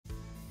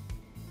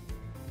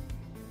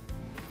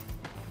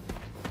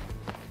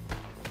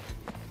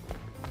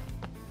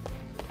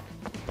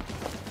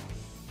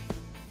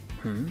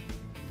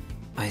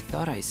I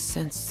thought I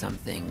sensed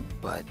something,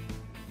 but...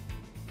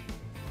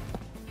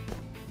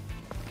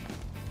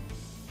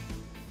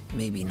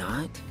 maybe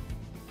not?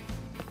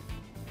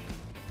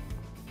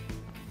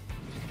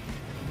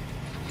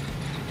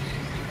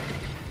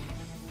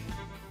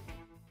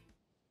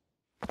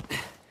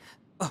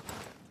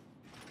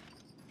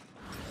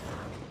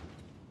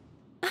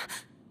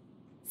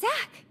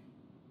 Zack!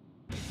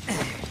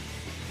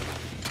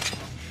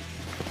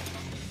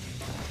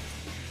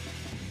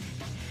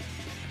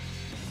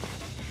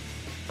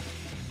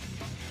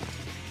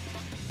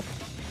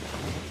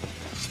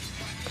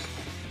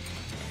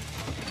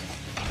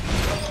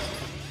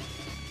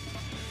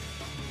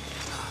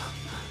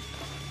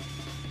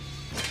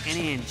 An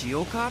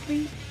angeal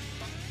copy?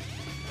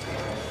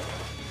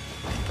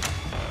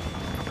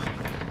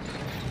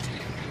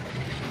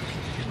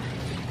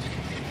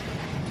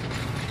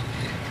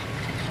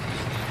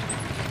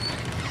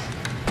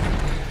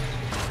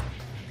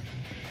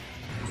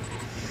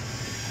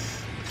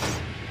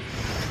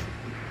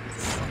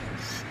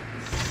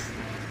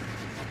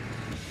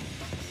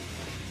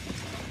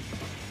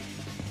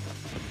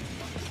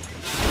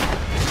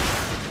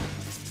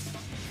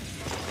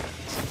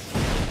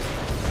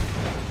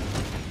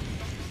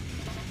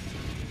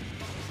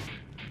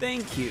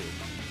 Thank you.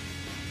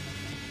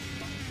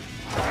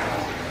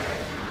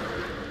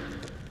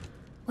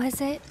 Was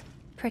it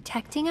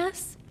protecting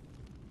us?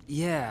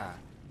 Yeah,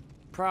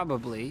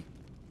 probably.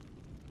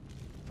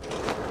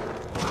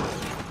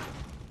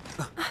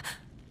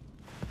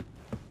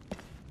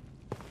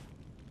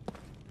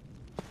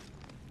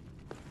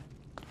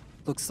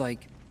 Looks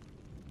like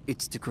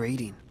it's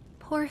degrading.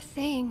 Poor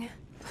thing.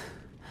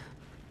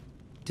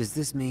 Does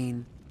this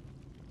mean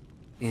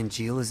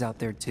Angeal is out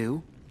there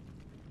too?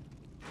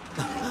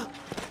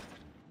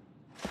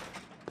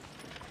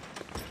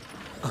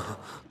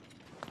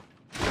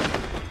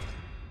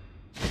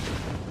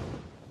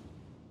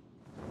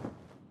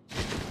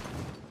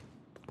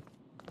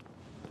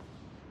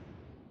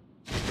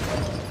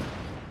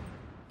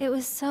 It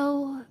was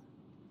so...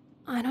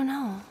 I don't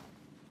know.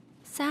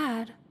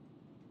 Sad.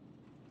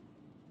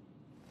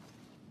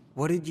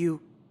 What did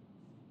you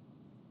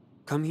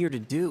come here to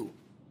do?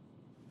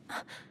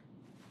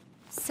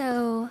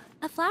 So,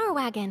 a flower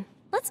wagon.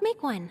 Let's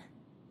make one.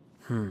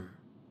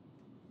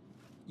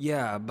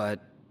 Yeah, but...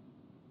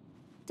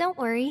 Don't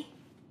worry.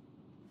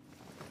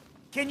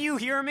 Can you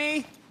hear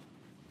me?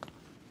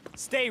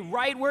 Stay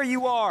right where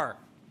you are.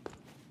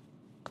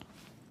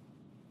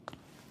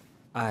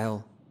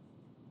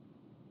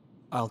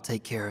 I'll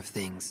take care of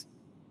things.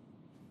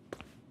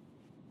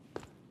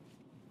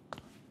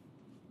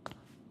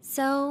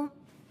 So,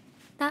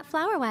 that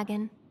flower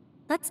wagon.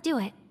 Let's do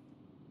it.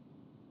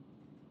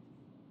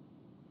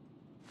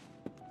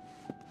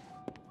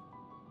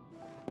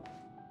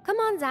 Come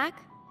on, Zack.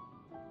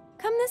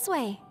 Come this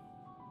way.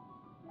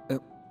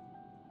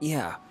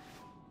 Yeah.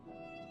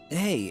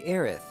 Hey,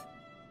 Aerith.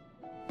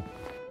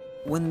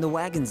 When the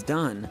wagon's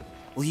done,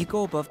 will you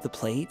go above the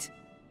plate?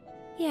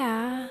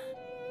 Yeah,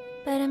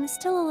 but I'm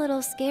still a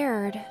little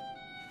scared.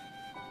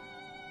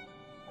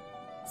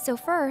 So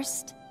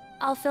first,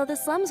 I'll fill the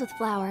slums with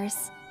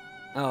flowers.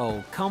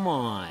 Oh, come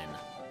on.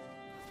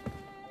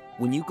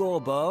 When you go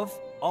above,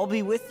 I'll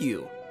be with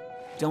you.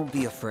 Don't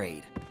be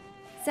afraid.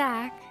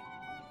 Zack,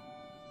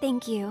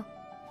 thank you.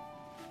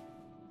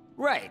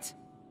 Right.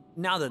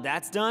 Now that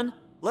that's done,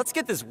 let's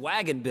get this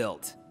wagon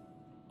built.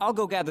 I'll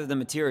go gather the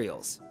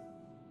materials.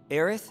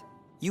 Aerith,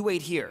 you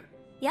wait here.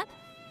 Yep.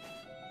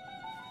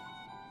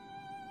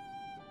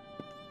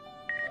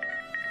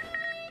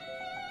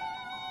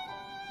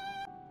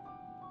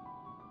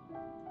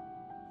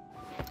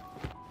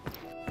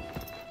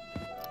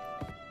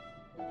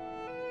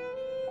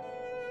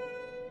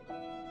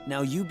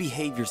 Now you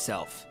behave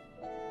yourself.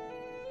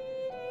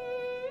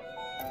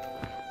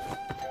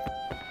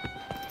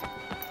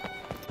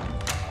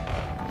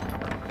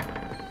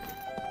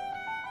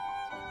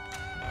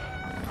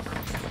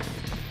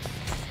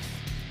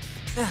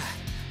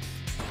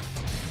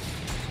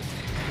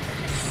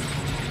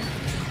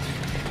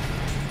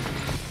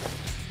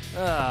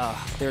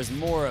 There's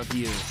more of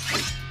you.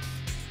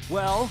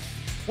 Well,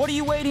 what are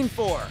you waiting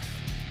for?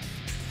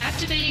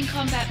 Activating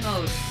combat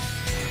mode.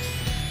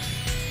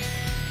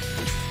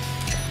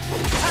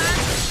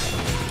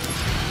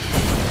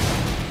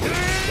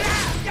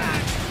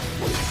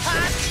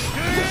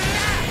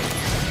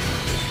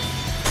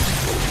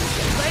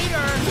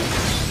 Later!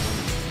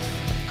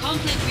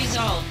 Conflict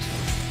resolved.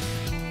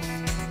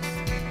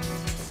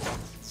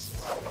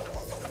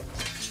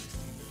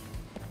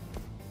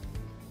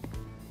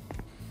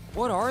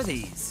 What are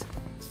these?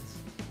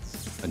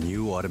 A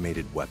new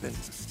automated weapon.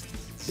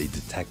 They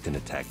detect and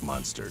attack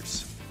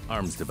monsters.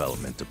 ARMS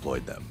Development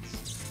deployed them.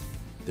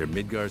 They're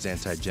Midgar's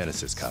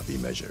anti-Genesis copy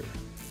measure.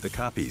 The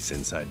copies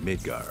inside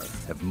Midgar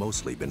have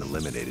mostly been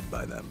eliminated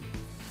by them.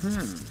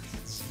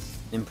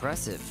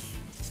 Impressive.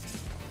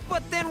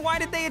 But then why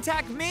did they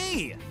attack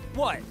me?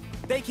 What?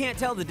 They can't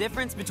tell the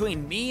difference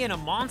between me and a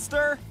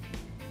monster?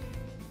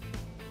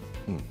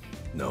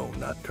 No,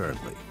 not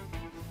currently.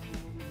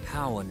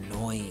 How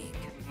annoying.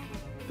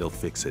 They'll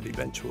fix it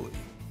eventually.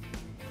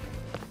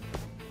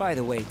 By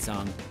the way,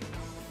 Tsung,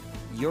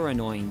 you're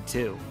annoying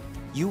too.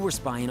 You were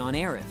spying on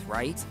Aerith,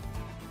 right?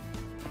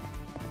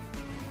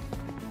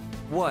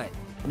 What?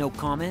 No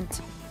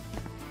comment?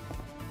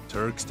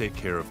 Turks take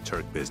care of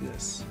Turk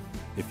business.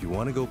 If you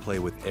want to go play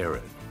with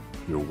Aerith,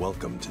 you're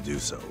welcome to do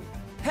so.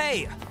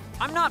 Hey,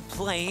 I'm not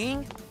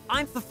playing.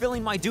 I'm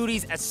fulfilling my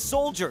duties as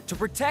soldier to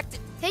protect.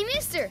 Hey,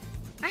 mister!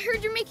 I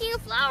heard you're making a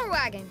flower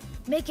wagon.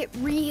 Make it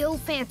real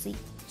fancy,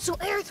 so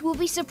Aerith will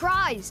be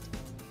surprised.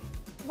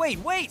 Wait!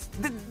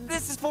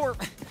 This is for...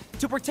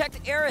 to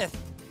protect Aerith.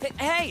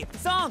 Hey,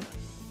 Tsung!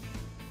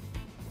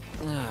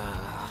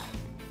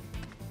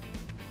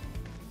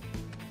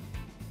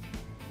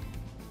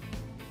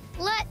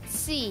 Let's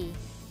see.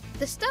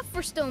 The stuff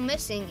we're still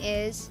missing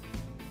is...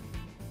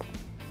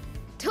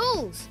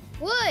 tools,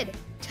 wood,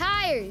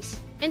 tires,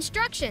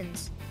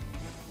 instructions.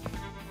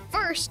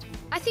 First,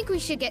 I think we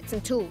should get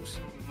some tools.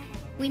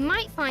 We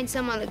might find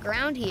some on the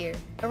ground here.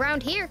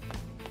 Around here,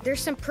 there's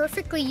some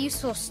perfectly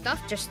useful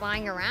stuff just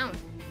lying around.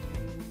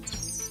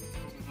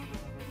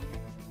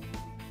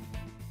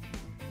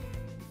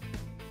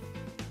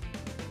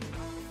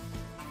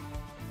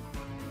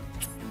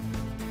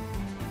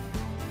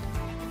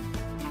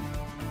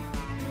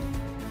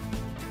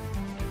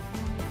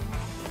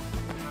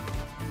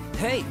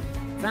 Hey,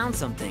 found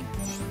something.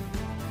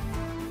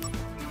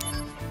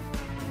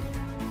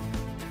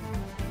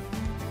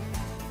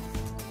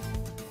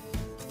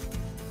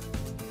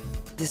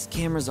 This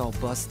camera's all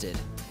busted.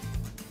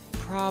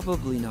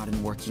 Probably not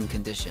in working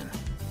condition.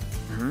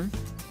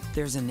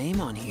 There's a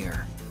name on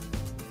here.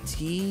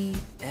 T-S-E-N-G?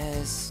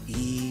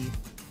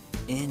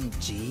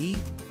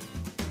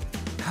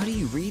 How do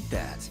you read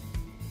that?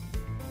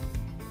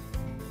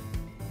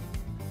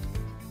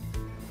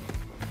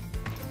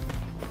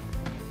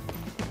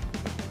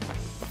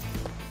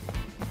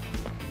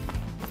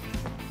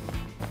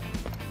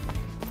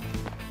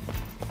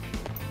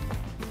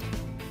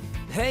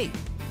 Hey!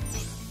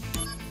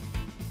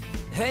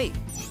 Hey!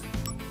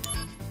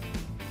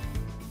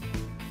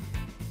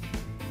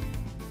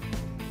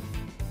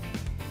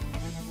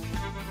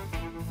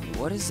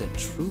 What is a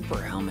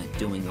trooper helmet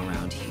doing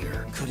around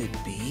here? Could it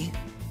be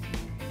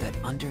that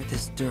under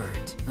this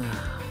dirt...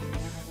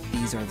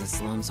 these are the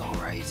slums, all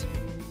right.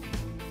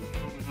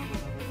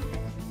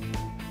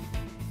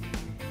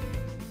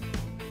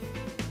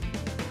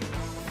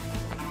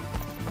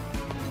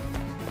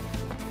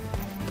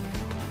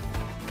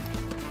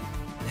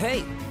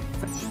 Hey!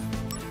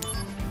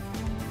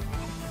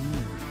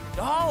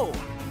 Oh,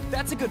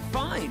 that's a good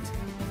find.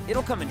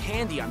 It'll come in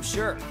handy, I'm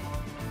sure.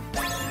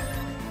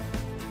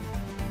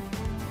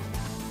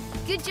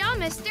 Good job,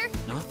 mister.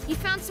 Huh? You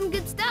found some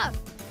good stuff.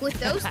 With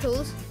those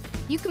tools,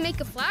 you can make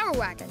a flower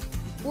wagon,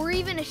 or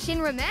even a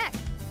Shinra mech.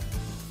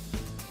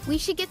 We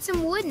should get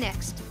some wood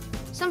next.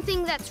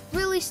 Something that's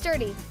really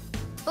sturdy,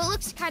 but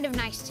looks kind of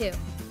nice too.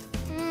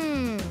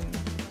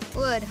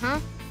 Wood, huh?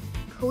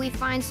 Could we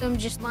find some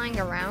just lying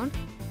around?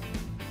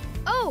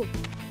 Oh,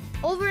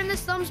 over in the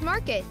slums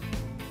market.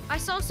 I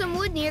saw some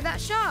wood near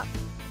that shop.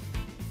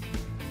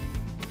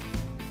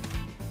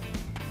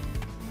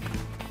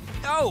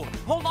 Oh,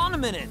 hold on a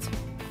minute.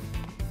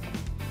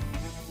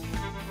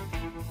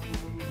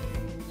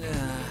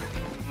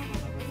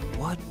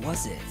 What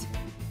was it?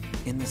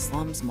 In the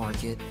slums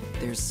market,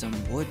 there's some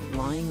wood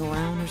lying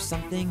around or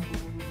something?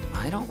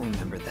 I don't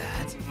remember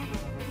that.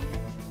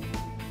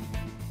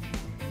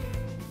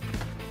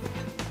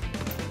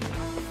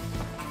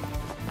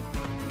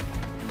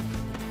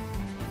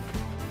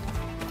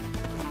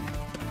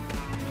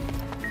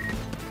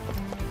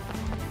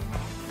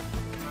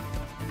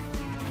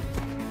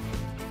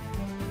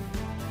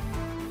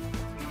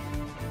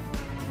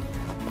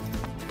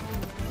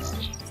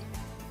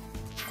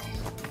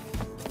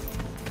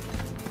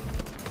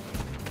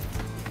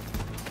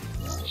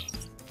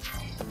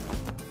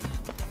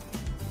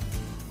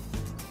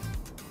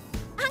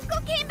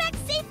 Uncle came back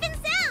safe and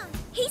sound.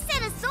 He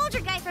said a soldier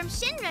guy from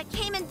Shinra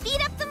came and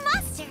beat up the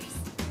monsters.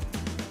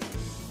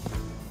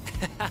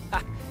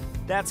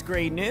 That's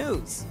great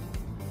news.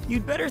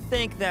 You'd better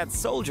thank that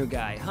soldier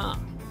guy, huh?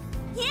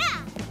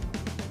 Yeah.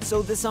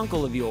 So this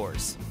uncle of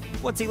yours,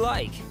 what's he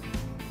like?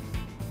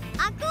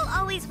 Uncle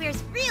always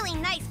wears really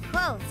nice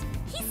clothes.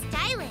 He's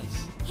stylish.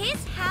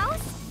 His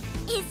house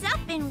is up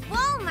in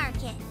Wall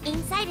Market.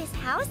 Inside his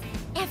house,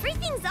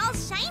 everything's all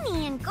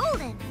shiny and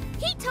golden.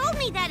 He told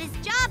me that his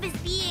job is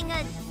being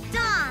a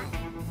don.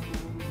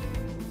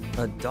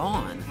 A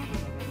Dawn?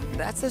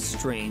 That's a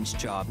strange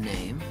job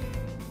name.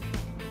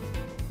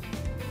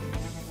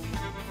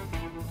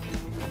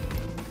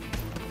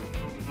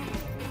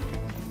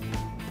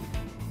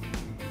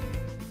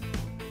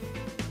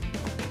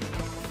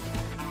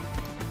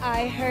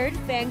 I heard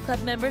fan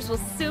club members will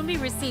soon be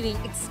receiving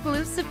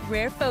exclusive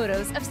rare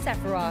photos of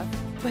Sephiroth.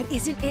 But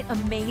isn't it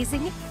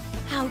amazing?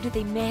 How did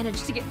they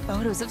manage to get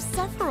photos of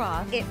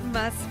Sephiroth? It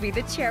must be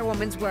the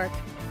chairwoman's work.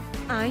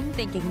 I'm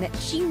thinking that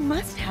she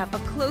must have a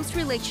close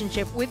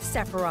relationship with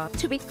Sephiroth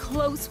to be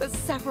close with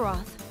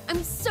Sephiroth.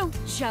 I'm so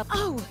jealous.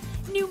 Oh,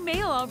 new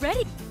mail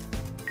already.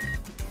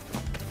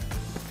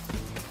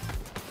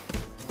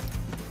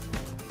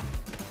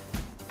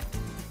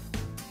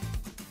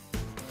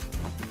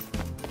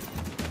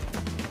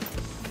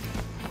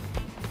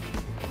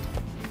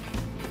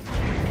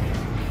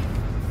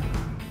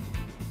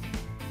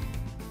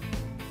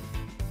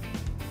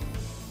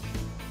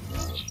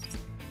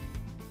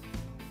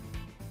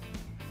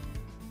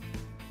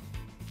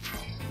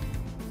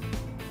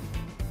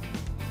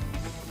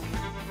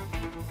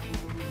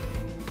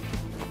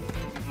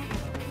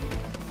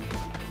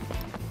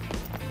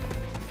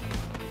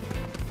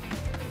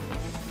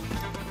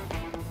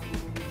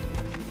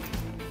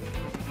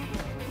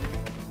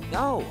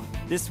 Oh,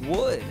 this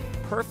wood.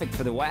 Perfect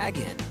for the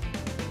wagon.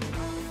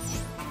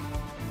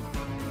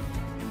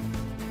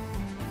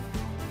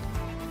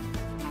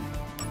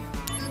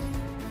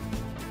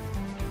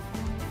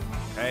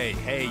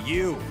 Hey,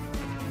 you!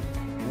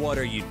 What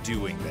are you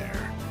doing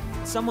there?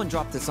 Someone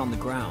dropped this on the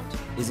ground.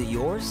 Is it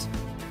yours?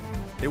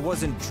 It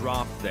wasn't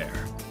dropped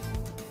there.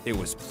 It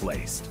was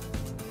placed.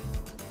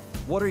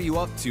 What are you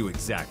up to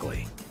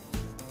exactly?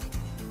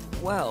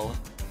 Well...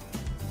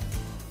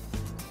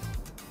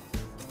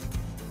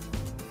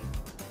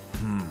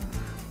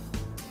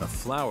 A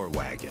flower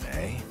wagon,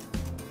 eh?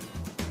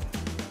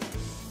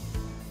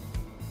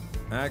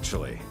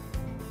 Actually,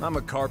 I'm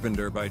a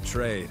carpenter by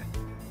trade.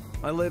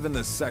 I live in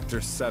the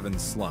Sector 7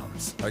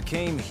 slums. I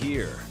came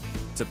here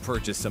to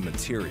purchase some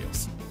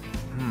materials.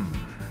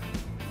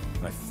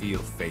 I feel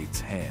fate's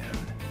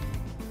hand.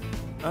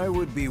 I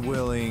would be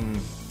willing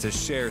to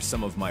share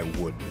some of my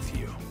wood with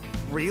you.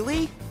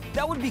 Really?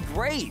 That would be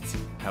great!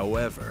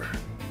 However,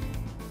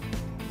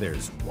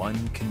 there's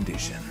one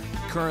condition.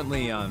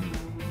 Currently, I'm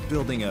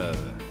building a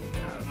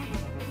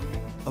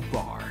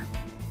bar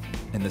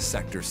in the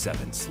Sector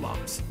 7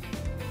 slums.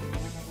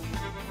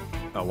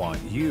 I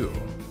want you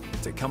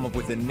to come up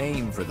with a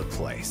name for the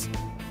place.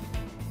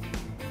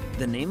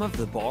 The name of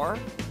the bar?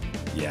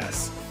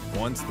 Yes.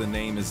 Once the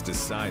name is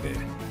decided,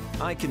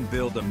 I can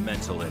build a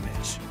mental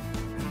image.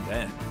 And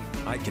then,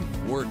 I can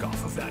work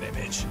off of that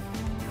image.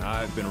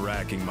 I've been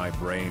racking my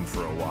brain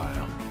for a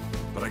while,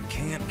 but I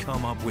can't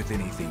come up with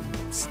anything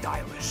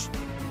stylish.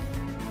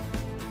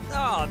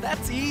 Oh,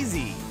 that's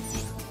easy!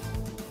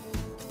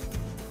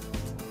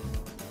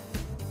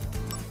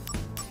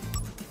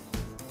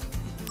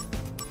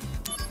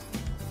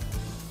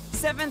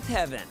 Seventh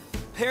Heaven.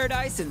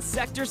 Paradise in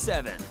Sector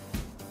 7.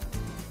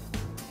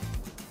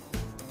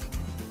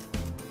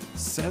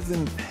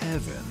 Seventh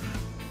Heaven.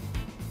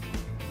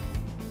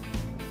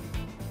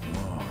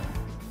 Oh.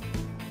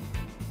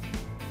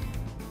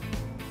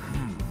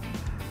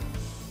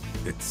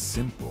 It's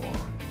simple,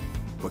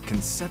 but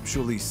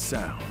conceptually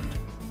sound.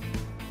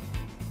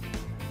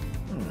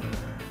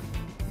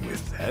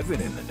 With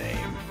heaven in the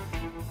name,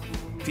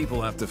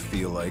 people have to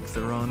feel like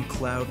they're on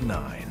cloud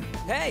 9.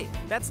 Hey,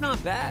 that's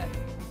not bad.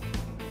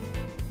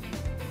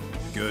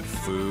 Good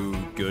food,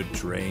 good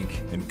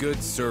drink, and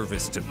good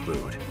service to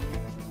boot.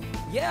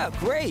 Yeah,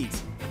 great!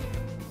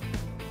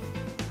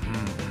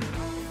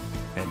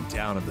 And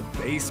down in the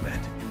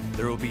basement,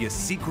 there will be a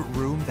secret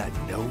room that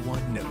no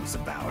one knows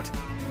about.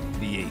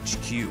 The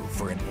HQ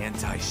for an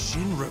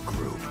anti-Shinra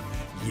group.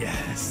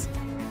 Yes.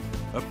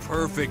 A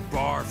perfect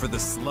bar for the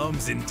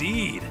slums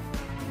indeed.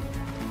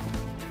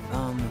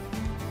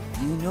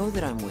 You know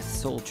that I'm with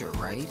Soldier,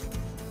 right?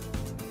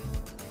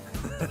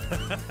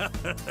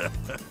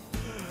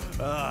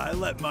 I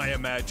let my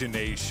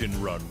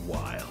imagination run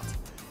wild.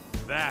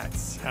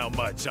 That's how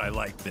much I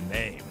like the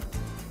name.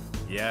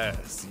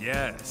 Yes,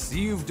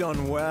 you've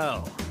done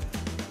well.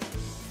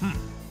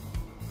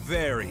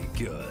 Very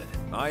good.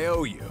 I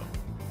owe you.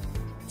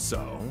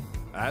 So,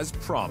 as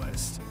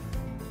promised,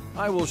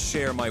 I will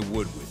share my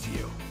wood with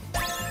you.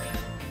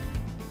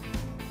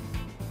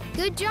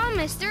 Good job,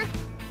 mister.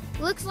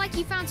 Looks like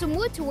you found some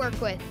wood to work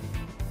with.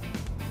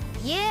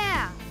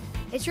 Yeah,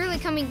 it's really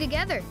coming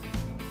together.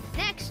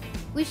 Next,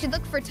 we should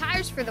look for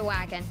tires for the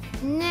wagon.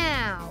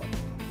 Now,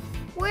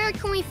 where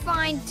can we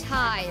find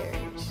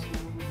tires?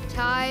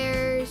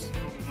 Tires,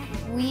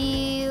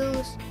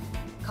 wheels,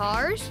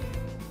 cars?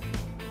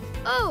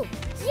 Oh,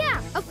 yeah,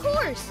 of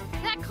course,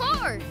 that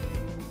car!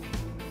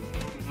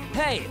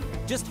 Hey,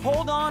 just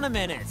hold on a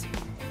minute.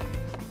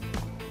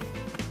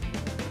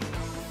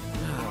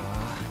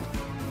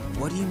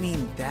 What do you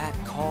mean, that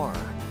car?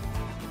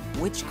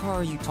 Which car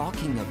are you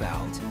talking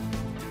about?